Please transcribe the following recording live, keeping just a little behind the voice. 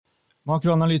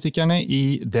Makroanalytikerne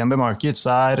i DNB Markets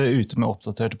ute med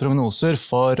oppdaterte prognoser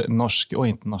for norsk og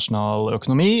internasjonal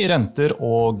økonomi, renter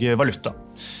og valuta.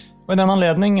 Og i den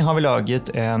anledning har vi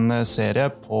laget en serie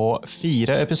på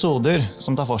 4 episoder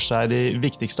som tar for seg de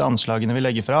viktigste anslagene vi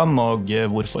legger fram og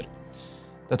hvorfor.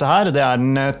 Dette her, det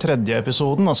den 3.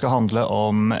 episoden og skal handle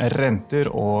om renter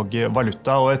og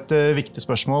valuta, og et viktig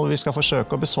spørsmål vi skal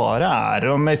forsøke å besvare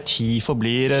om 10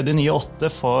 forblir de nye 8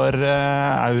 for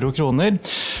euro-kroner,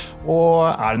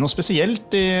 og det noe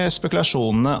spesielt i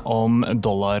spekulasjonene om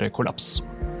dollarkollaps.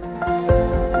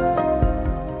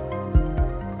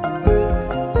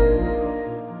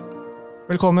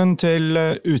 Velkommen til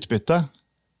Utbytte,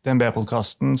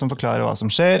 DNB-podcasten som forklarer hva som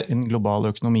skjer i den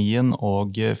globale økonomien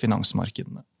og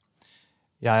finansmarkedene.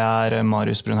 Jeg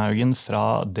Marius Brunhaugen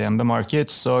fra DNB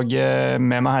Markets, og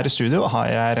med meg her i studio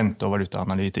har jeg rente- og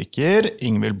valutaanalytiker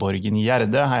Ingvild Borgen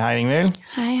Gjerde. Hei, hei Ingvild.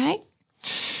 Hei, hei.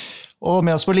 Og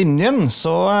med oss på linjen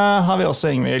så har vi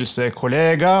også Ingvilds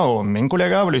kollega og min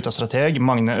kollega, valutastrateg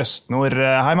Magne Østnord.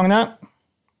 Hei Magne.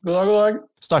 God dag, god dag.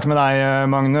 Start med deg,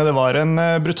 Magne. Det var en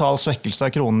brutal svekkelse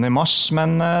av kronen i mars,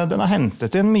 men den har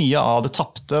hentet inn mye av det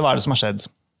tapte. Hva det som har skjedd?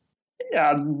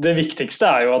 Ja, det viktigste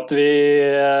jo at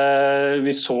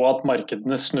vi så at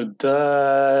markedene snudde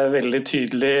veldig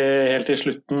tydelig helt i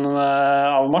slutten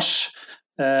av mars.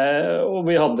 Og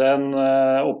vi hadde en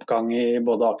oppgang i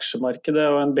både aksjemarkedet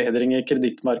og en bedring i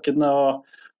kredittmarkedene.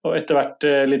 Og etter hvert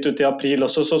litt ut i april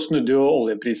også, så snudde jo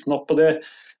oljeprisen opp. Og det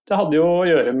hadde jo å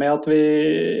gjøre med at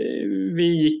vi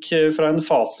gikk fra en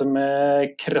fase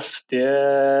med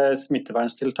kraftige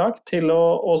smitteverntiltak til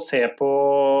å se på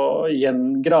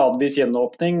gradvis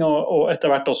gjenåpning og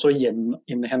etter hvert også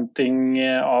gjeninnhenting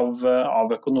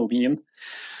av økonomien.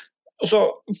 Og så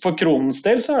for kronens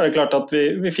del så det klart at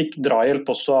vi fikk drahjelp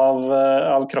også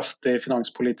av kraftige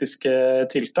finanspolitiske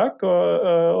tiltak,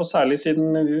 og særlig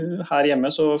siden her hjemme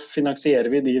så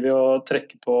finansierer vi de ved å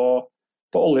trekke på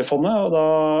oljefondet, og da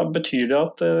betyr det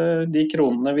at de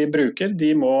kronene vi bruker,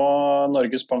 de må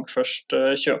Norges Bank først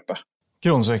kjøpe.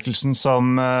 Kronesvekkelsen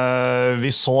som vi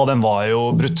så, den var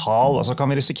jo brutal. Altså, kan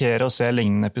vi risikere å se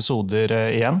lignende episoder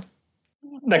igjen?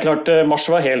 Det klart, mars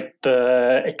var helt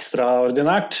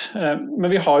ekstraordinært,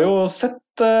 men vi har jo sett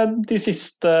de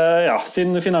siste,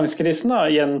 siden finanskrisen,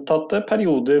 gjentatte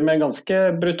perioder med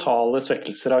ganske brutale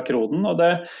svekkelser av kronen, og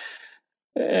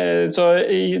så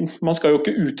man skal jo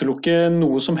ikke utelukke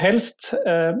noe som helst.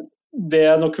 Det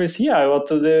jeg nok vil si jo at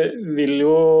det vil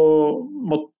jo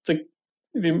måtte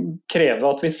kreve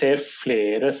at vi ser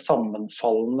flere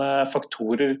sammenfallende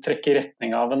faktorer trekke i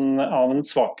retning av en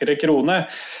svakere krone.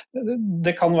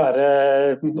 Det kan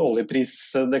være oljepris,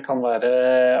 det kan være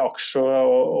aksje-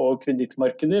 og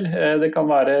kredittmarkeder, det kan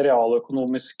være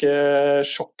realøkonomiske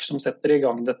sjokk som setter i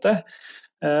gang dette.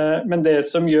 Men det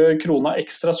som gjør krona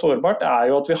ekstra sårbart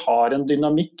jo at vi har en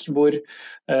dynamikk hvor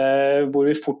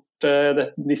vi fort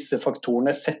disse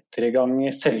faktorene setter i gang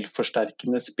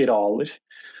selvforsterkende spiraler.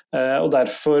 Og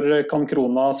derfor kan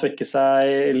krona svekke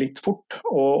seg litt fort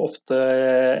og ofte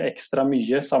ekstra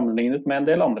mye sammenlignet med en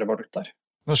del andre valutaer.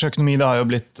 Norsk økonomi har jo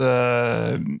blitt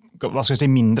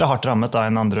mindre hardt rammet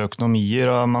enn andre økonomier,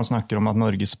 og man snakker om at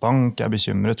Norges Bank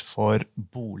bekymret for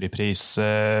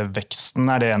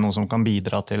boligprisveksten. Det noe som kan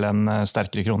bidra til en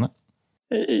sterkere krone?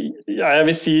 Ja, jeg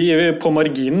vil si på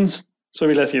marginen, så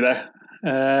vil jeg si det.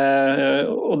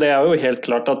 Og det jo helt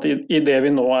klart at i det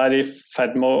vi nå i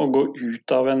ferd med å gå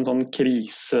ut av en sånn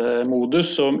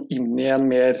krisemodus og inn i en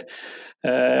mer,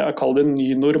 jeg kaller det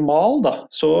ny normal,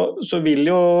 så vil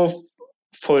jo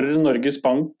for Norges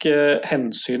Bank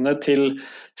hensynet til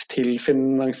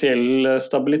finansiell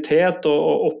stabilitet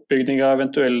og oppbygging av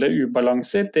eventuelle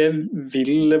ubalanser, det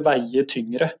vil veie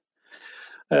tyngre.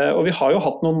 Og vi har jo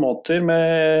hatt noen måneder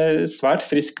med svært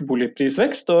frisk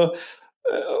boligprisvekst,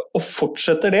 og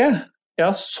fortsetter det,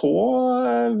 så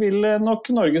vil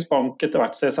nok Norges Bank etter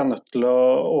hvert se seg nødt til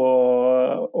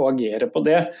å agere på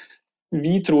det.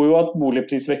 Vi tror jo at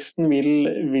boligprisveksten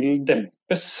vil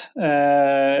dempes,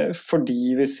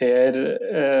 fordi vi ser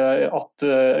at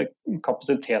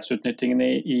kapasitetsutnyttingen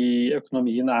i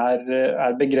økonomien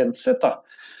begrenset.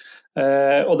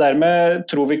 Og dermed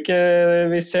tror vi ikke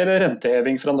vi ser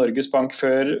renteheving fra Norges Bank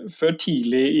før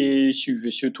tidlig i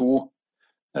 2022.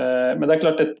 Men det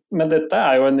klart, men dette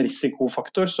jo en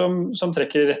risikofaktor som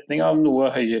trekker i retning av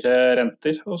noe høyere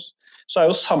renter. Og så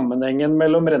jo sammenhengen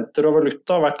mellom renter og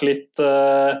valuta vært litt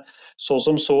så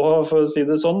som så, for å si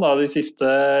det sånn, de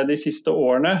siste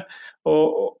årene.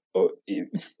 Og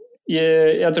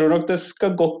jeg tror nok det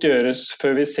skal godt gjøres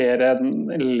før vi ser en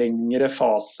lengre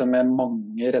fase med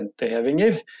mange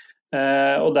rentehevinger.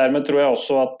 Og dermed tror jeg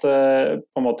også at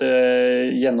på en måte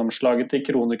gjennomslaget til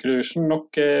kronekursen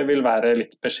nok vil være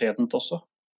litt beskjedent også.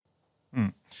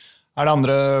 Det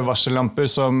andre varsellamper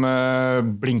som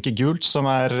blinker gult, som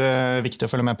viktig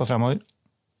å følge med på fremover?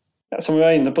 Ja, som vi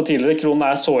var inne på tidligere,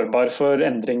 kronen sårbar for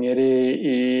endringer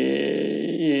i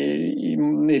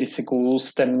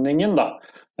risikostemningen da.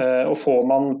 Og får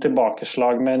man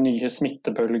tilbakeslag med nye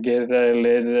smittebølger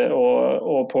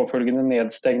og påfølgende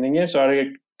nedstengninger, så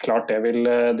det klart det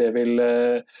vil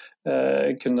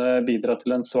kunne bidra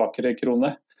til en svakere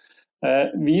krone.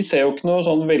 Vi ser jo ikke noe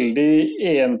sånn veldig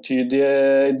entydige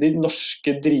de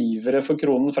norske drivere for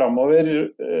kronen fremover,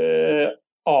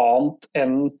 annet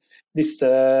enn disse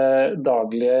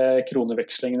daglige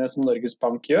kronevekslingene som Norges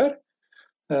Bank gjør.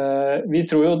 Vi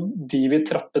tror jo de vil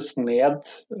trappes ned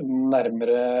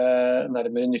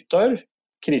nærmere nyttår.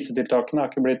 Krisetiltakene har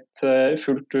ikke blitt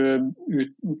fullt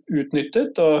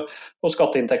utnyttet, og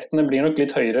skatteinntektene blir nok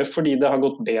litt høyere fordi det har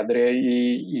gått bedre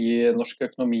i norsk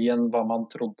økonomi enn hva man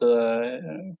trodde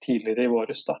tidligere i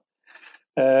våres da.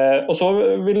 Og så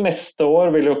vil neste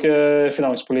år vil jo ikke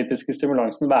finanspolitiske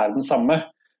stimulansen være den samme,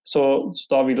 så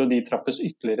da vil jo de trappes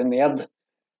ytterligere ned.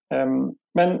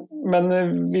 Men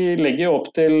vi legger jo opp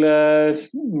til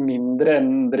mindre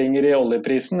endringer i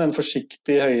oljeprisen, en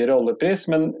forsiktig høyere oljepris,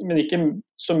 men ikke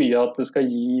så mye at det skal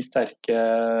gi sterke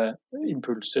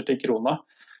impulser til krona.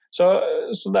 Så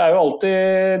det jo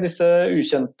alltid disse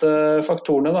ukjente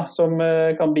faktorene da, som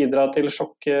kan bidra til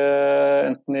sjokk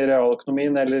enten i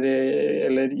realøkonomien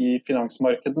eller i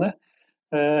finansmarkedene.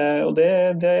 Og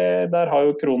der har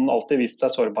jo kronen alltid vist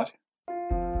seg sårbar.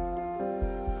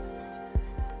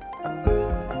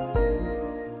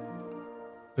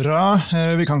 Bra.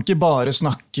 Vi kan ikke bare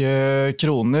snakke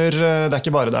kroner. Det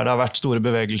ikke bare der det har vært store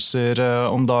bevegelser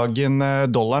om dagen.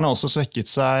 Dollaren har også svekket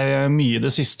seg mye i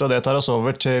det siste, og det tar oss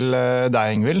over til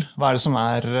deg, Ingvild. Hva det som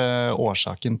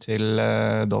årsaken til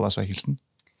dollarsvekkelsen?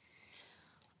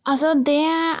 Altså, det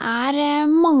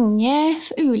mange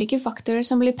ulike faktorer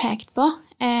som blir pekt på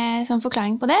som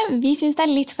forklaring på det. Vi synes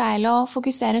det litt feil å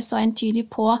fokusere så entydig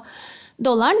på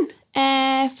dollaren.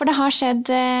 For det har skjedd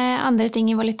andre ting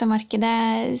i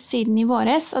valutamarkedet siden i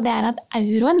våres, og det at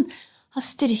euroen har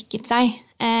styrket seg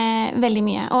veldig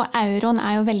mye. Og euroen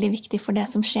jo veldig viktig for det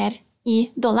som skjer i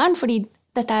dollaren, fordi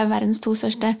dette verdens 2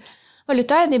 største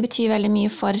valutaer. Det betyr veldig mye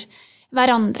for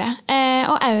hverandre.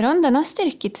 Og euroen den har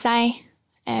styrket seg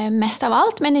mest av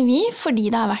alt, mener vi, fordi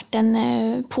det har vært en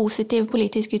positiv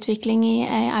politisk utvikling i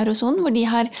eurozonen, hvor de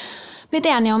har blitt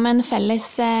enige om en felles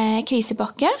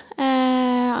krisepakke,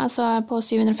 altså på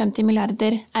 750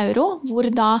 milliarder euro, hvor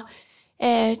da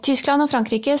Tyskland og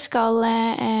Frankrike skal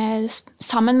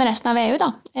sammen med resten av EU da,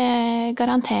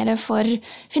 garantere for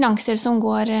finanser som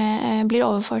blir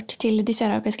overført til de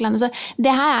søreuropeiske landene. Så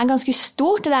det her ganske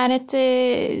stort. Det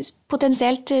et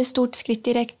potensielt stort skritt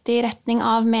i riktig retning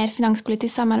av mer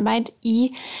finanspolitisk samarbeid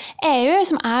i EU,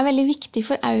 som veldig viktig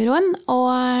for euroen,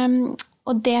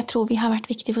 og det tror vi har vært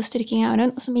viktig for styrkingen av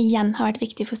euroen, som igjen har vært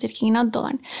viktig for styrkingen av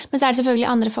dollaren. Men så det selvfølgelig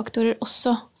andre faktorer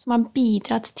også som har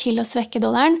bidratt til å svekke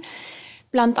dollaren.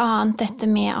 Blant annet dette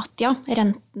med at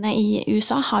rentene i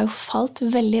USA har jo falt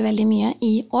veldig, veldig mye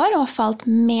i år, og har falt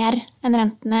mer enn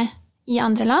rentene i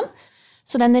andre land.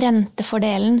 Så den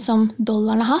rentefordelen som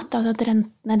dollaren har hatt, altså at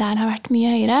rentene der har vært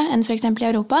mye høyere enn for eksempel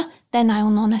i Europa, den jo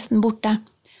nå nesten borte.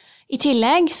 I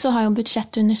tillegg så har jo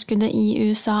budsjettunderskuddet i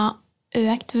USA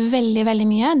økt veldig, veldig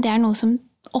mye. Det noe som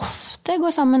ofte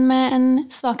går sammen med en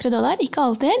svakere dollar. Ikke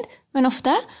alltid, men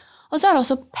ofte. Og så har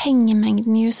også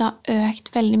pengemengden i USA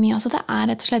økt veldig mye. Altså det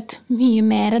rett og slett mye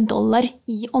mer dollar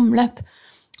i omløp.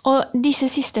 Og disse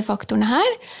siste faktorene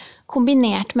her,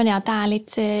 kombinert med det at det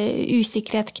litt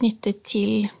usikkerhet knyttet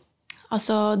til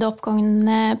det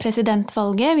oppgående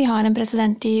presidentvalget. Vi har en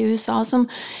president i USA som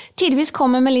tidvis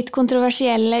kommer med litt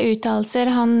kontroversielle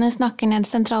uttalelser. Han snakker ned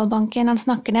sentralbanken, han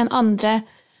snakker ned andre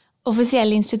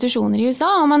offisielle institusjoner i USA.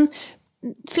 Og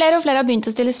flere og flere har begynt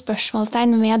å stille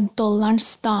spørsmålstegn ved dollarens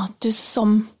status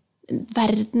som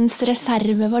verdens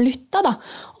reservevaluta. Da.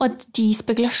 Og at de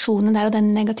spekulasjonene der og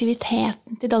den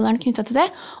negativiteten til dollaren knyttet til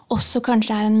det også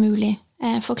kanskje en mulig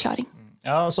forklaring.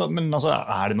 Ja, men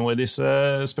det noe i disse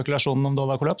spekulasjonene om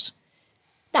dollarkollaps?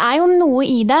 Det jo noe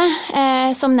i det,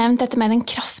 som nevnt dette med den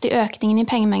kraftige økningen i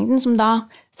pengemengden, som da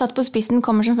satt på spissen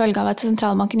kommer som følge av at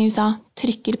sentralbanken i USA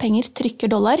trykker penger,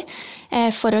 trykker dollar,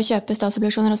 for å kjøpe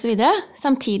statsobligasjoner og så videre,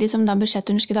 samtidig som da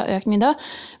budsjettunderskuddet har økt mye da,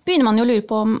 begynner man jo å lure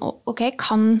på om,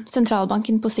 kan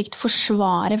sentralbanken på sikt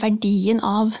forsvare verdien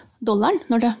av dollaren,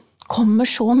 når det kommer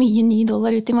så mye ny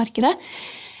dollar ut i markedet?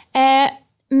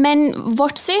 Men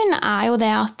vårt syn jo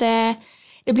det at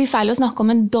det blir feil å snakke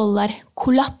om en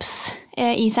dollarkollaps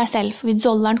i seg selv. For hvis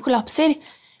dollaren kollapser,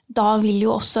 da vil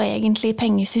jo også egentlig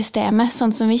pengesystemet,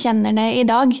 sånn som vi kjenner det i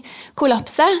dag,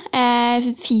 kollapse.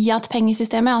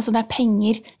 Fiat-pengesystemet, altså der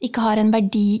penger ikke har en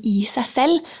verdi i seg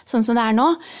selv, sånn som det nå,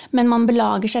 men man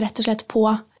belager seg rett og slett på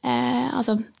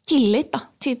tillit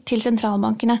til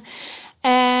sentralbankene.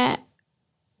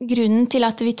 Grunnen til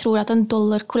at vi tror at en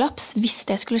dollarkollaps, hvis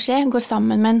det skulle skje, går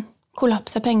sammen med en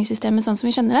kollaps av pengesystemet sånn som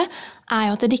vi kjenner det,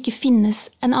 jo at det ikke finnes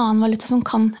en annen valuta som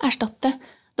kan erstatte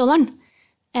dollaren.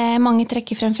 Mange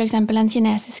trekker frem for eksempel den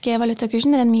kinesiske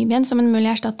valutakursen, renminbien, som en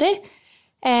mulig erstatter.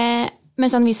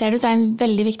 Men sånn vi ser det, så en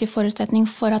veldig viktig forutsetning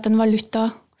for at en valuta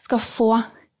skal få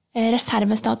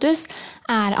reservestatus,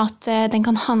 at den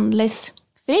kan handles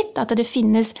fritt, at det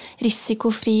finnes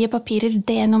risikofrie papirer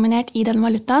denominert i den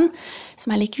valutaen,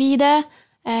 som likvide,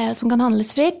 som kan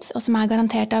handles fritt, og som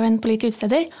garantert av en politisk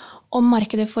utsteder, og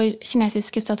markedet for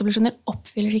kinesiske statsobligasjoner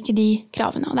oppfyller ikke de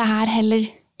kravene. Og det heller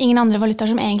ingen andre valutaer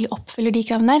som egentlig oppfyller de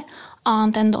kravene der,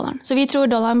 annet enn dollaren. Så vi tror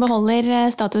dollaren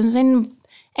beholder statusen sin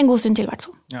en god stund til, i hvert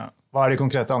fall. Ja. Hva de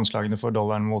konkrete anslagene for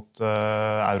dollaren mot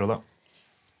euro da?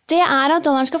 Det at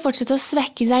dollaren skal fortsette å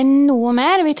svekke seg noe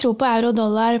mer. Vi tror på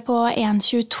euro-dollar på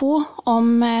 1,22 om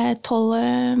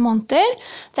 12 måneder.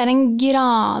 Det en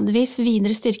gradvis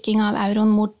videre styrking av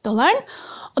euroen mot dollaren.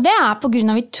 Og det på grunn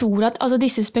av vi tror at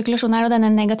disse spekulasjonene og denne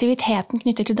negativiteten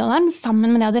knyttet til dollaren,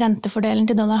 sammen med det at rentefordelen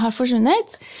til dollar har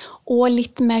forsvunnet, og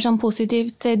litt mer sånn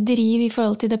positivt driv i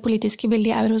forhold til det politiske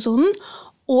bildet i eurozonen,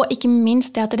 og ikke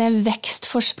minst det at det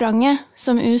vekstforspranget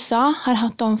som USA har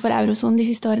hatt overfor eurozonen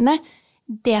de siste årene,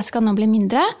 det skal nå bli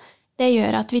mindre. Det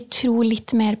gjør at vi tror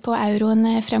litt mer på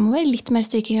euroen fremover, litt mer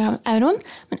styrking av euroen,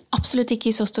 men absolutt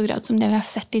ikke i så stor grad som det vi har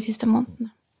sett de siste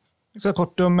månedene. Vi skal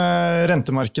kort om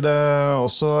rentemarkedet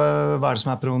også. Hva det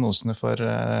som prognosene for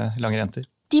lange renter?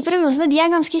 De prognosene de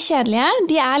ganske kjedelige.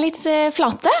 De litt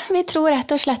flate. Vi tror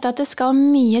rett og slett at det skal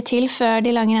mye til før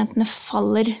de lange rentene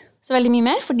faller så veldig mye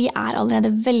mer, for de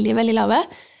allerede veldig, veldig lave.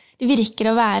 Det virker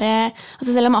å være,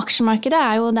 selv om aksjemarkedet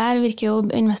jo der, virker jo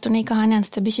investorene ikke ha en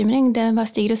eneste bekymring, det bare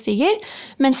stiger og stiger,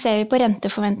 men ser vi på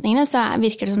renteforventningene, så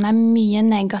virker det som det mye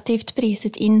negativt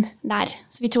priset inn der.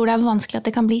 Så vi tror det vanskelig at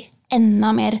det kan bli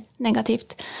enda mer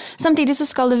negativt. Samtidig så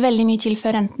skal det veldig mye til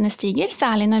før rentene stiger,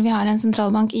 særlig når vi har en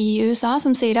sentralbank i USA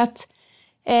som sier at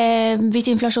hvis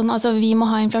vi må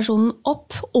ha inflasjonen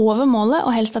opp over målet,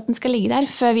 og helst at den skal ligge der,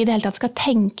 før vi i det hele tatt skal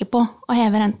tenke på å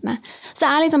heve rentene. Så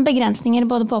det litt sånn begrensninger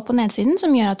både på opp- og nedsiden,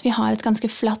 som gjør at vi har et ganske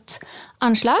flatt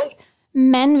anslag,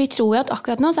 men vi tror at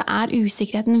akkurat nå så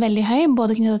usikkerheten veldig høy,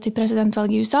 både knyttet til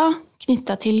presidentvalget i USA,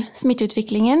 knyttet til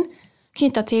smitteutviklingen,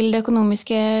 knyttet til det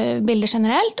økonomiske bildet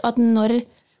generelt, og at når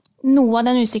noe av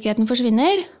den usikkerheten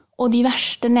forsvinner, og de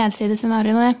verste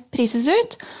nedsidescenariene prises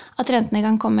ut, at rentene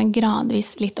kan komme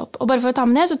gradvis litt opp. Og bare for å ta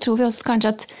med det, så tror vi også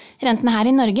kanskje at rentene her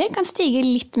i Norge kan stige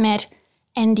litt mer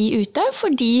enn de ute,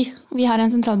 fordi vi har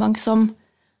en sentralbank som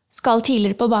skal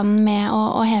tidligere på banen med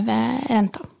å heve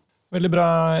renta. Veldig bra,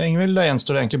 Ingvild. Da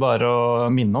gjenstår det egentlig bare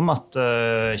å minne om at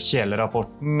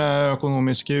Kjele-rapporten,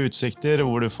 økonomiske utsikter,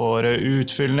 hvor du får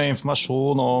utfyllende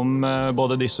informasjon om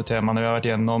både disse temaene vi har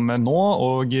vært gjennom nå,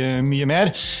 og mye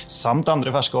mer, samt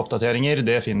andre ferske oppdateringer,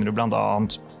 det finner du blant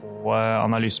annet på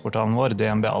analyseportalen vår,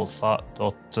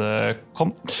 dnbalfa.com.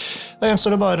 Da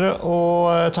gjenstår det bare å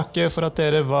takke for at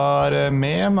dere var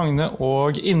med, Magne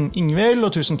og Ingvild,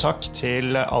 og tusen takk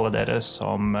til alle dere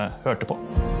som hørte på.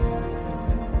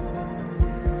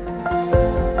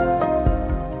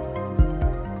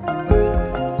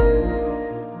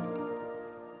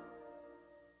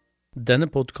 Denne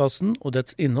podcasten og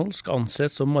dets innhold skal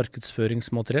anses som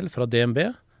markedsføringsmateriell fra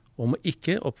DNB og må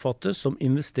ikke oppfattes som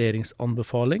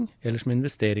investeringsanbefaling eller som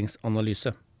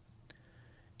investeringsanalyse.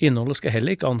 Innholdet skal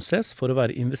heller ikke anses for å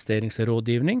være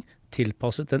investeringsrådgivning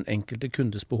tilpasset den enkelte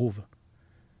kundes behov.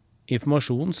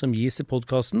 Informasjonen som gis i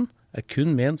podcasten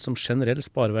kun ment som generell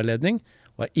spareveiledning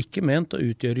og ikke ment å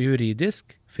utgjøre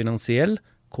juridisk, finansiell,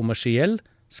 kommersiell,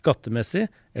 skattemessig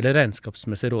eller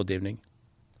regnskapsmessig rådgivning.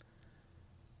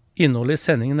 Innholdet i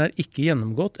sendingen ikke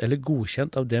gjennomgått eller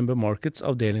godkjent av DNB Markets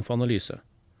avdeling for analyse.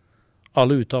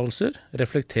 Alle uttalelser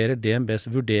reflekterer DNBs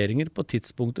vurderinger på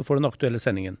tidspunktet for den aktuelle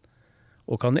sendingen,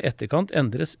 og kan i etterkant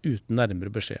endres uten nærmere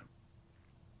beskjed.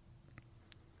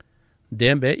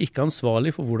 DNB ikke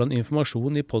ansvarlig for hvordan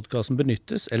informasjon i podcasten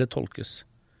benyttes eller tolkes.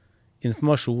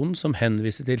 Informasjonen som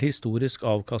henviser til historisk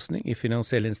avkastning i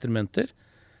finansielle instrumenter,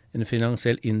 en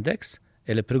finansiell indeks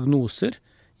eller prognoser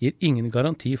gir ingen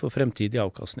garanti for fremtidig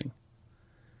avkastning.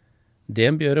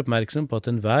 DNB gjør oppmerksom på at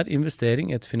enhver investering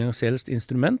i et finansielt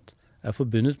instrument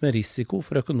forbundet med risiko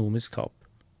for økonomisk tap.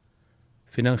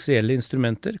 Finansielle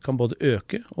instrumenter kan både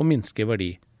øke og minske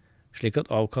verdi. slik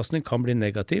at avkastning kan bli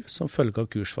negativ som følge av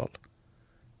kursfall.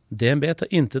 DNB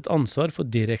tar intet ansvar for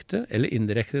direkte eller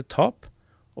indirekte tap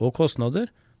og kostnader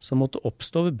som måtte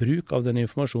oppstå ved bruk av den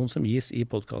informasjon som gis i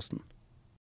podcasten.